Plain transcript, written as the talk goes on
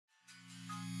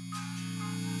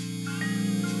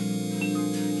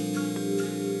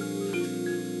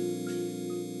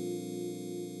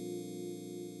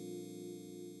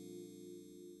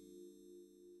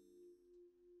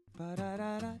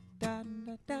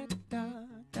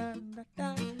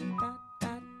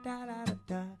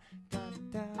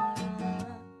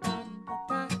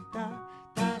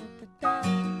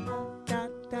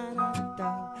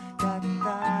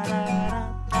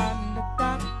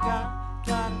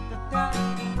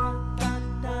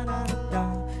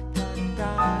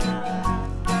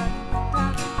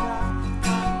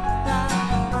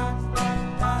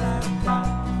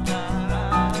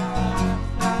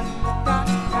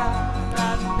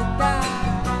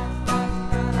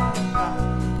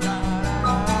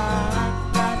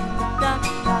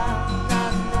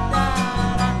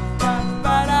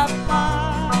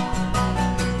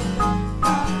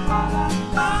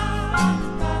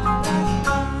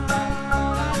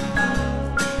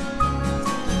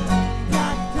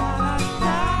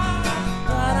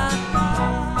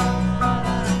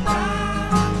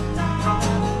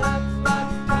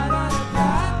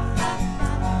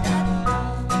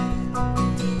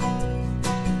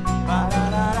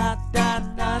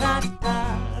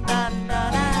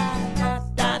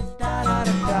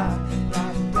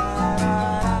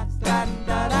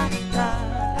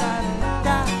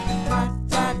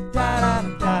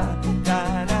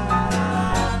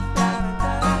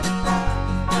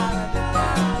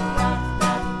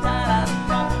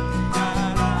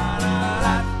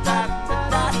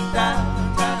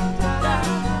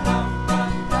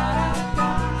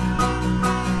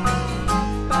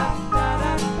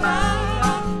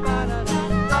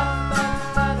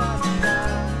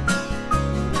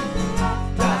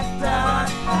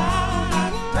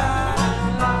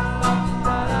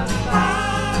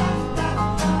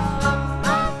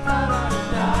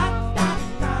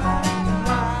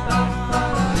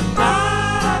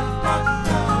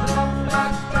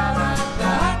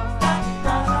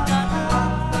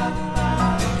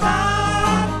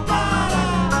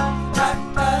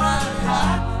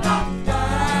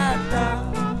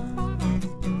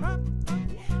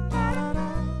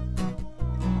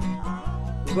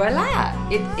Voila!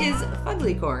 It is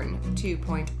Fuglycorn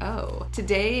 2.0.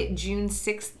 Today, June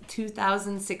 6th,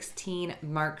 2016,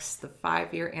 marks the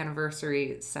 5-year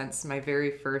anniversary since my very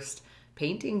first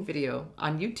painting video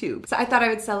on YouTube. So I thought I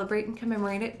would celebrate and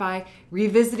commemorate it by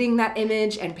revisiting that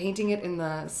image and painting it in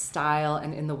the style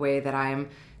and in the way that I'm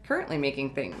currently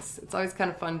making things. It's always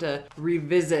kind of fun to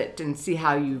revisit and see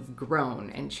how you've grown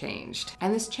and changed.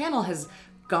 And this channel has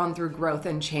gone through growth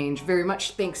and change very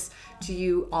much thanks to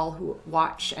you all who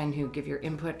watch and who give your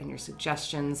input and your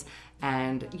suggestions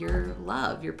and your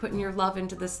love. You're putting your love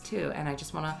into this too. And I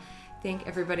just want to thank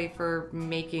everybody for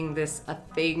making this a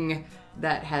thing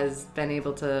that has been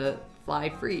able to fly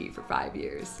free for 5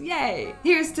 years. Yay!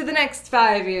 Here's to the next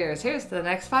 5 years. Here's to the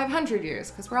next 500 years,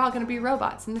 because we're all going to be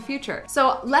robots in the future.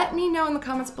 So let me know in the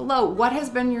comments below, what has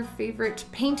been your favorite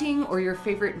painting or your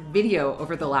favorite video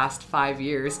over the last 5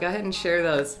 years? Go ahead and share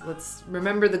those. Let's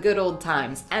remember the good old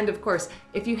times. And of course,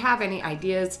 if you have any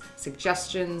ideas,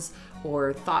 suggestions,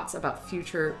 or thoughts about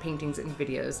future paintings and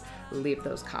videos, leave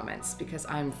those comments, because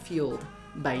I'm fueled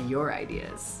by your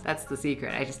ideas. That's the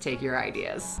secret. I just take your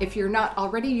ideas. If you're not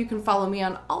already, you can follow me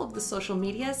on all of the social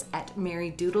medias at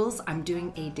Mary Doodles. I'm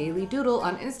doing a daily doodle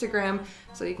on Instagram,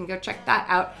 so you can go check that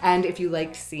out. And if you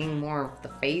like seeing more of the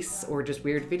face or just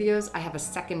weird videos, I have a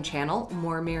second channel,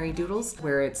 More Mary Doodles,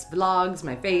 where it's vlogs,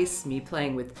 my face, me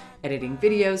playing with editing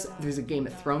videos. There's a Game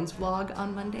of Thrones vlog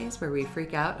on Mondays where we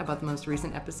freak out about the most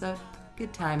recent episode.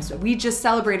 Good times. We just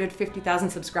celebrated 50,000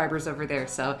 subscribers over there,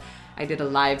 so I did a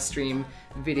live stream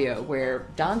video where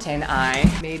Dante and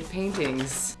I made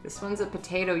paintings. This one's a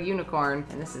potato unicorn,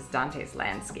 and this is Dante's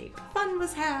landscape. Fun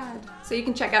was had. So you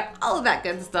can check out all of that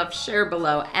good stuff, share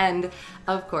below, and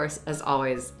of course, as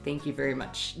always, thank you very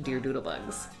much, dear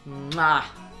doodlebugs. Mwah!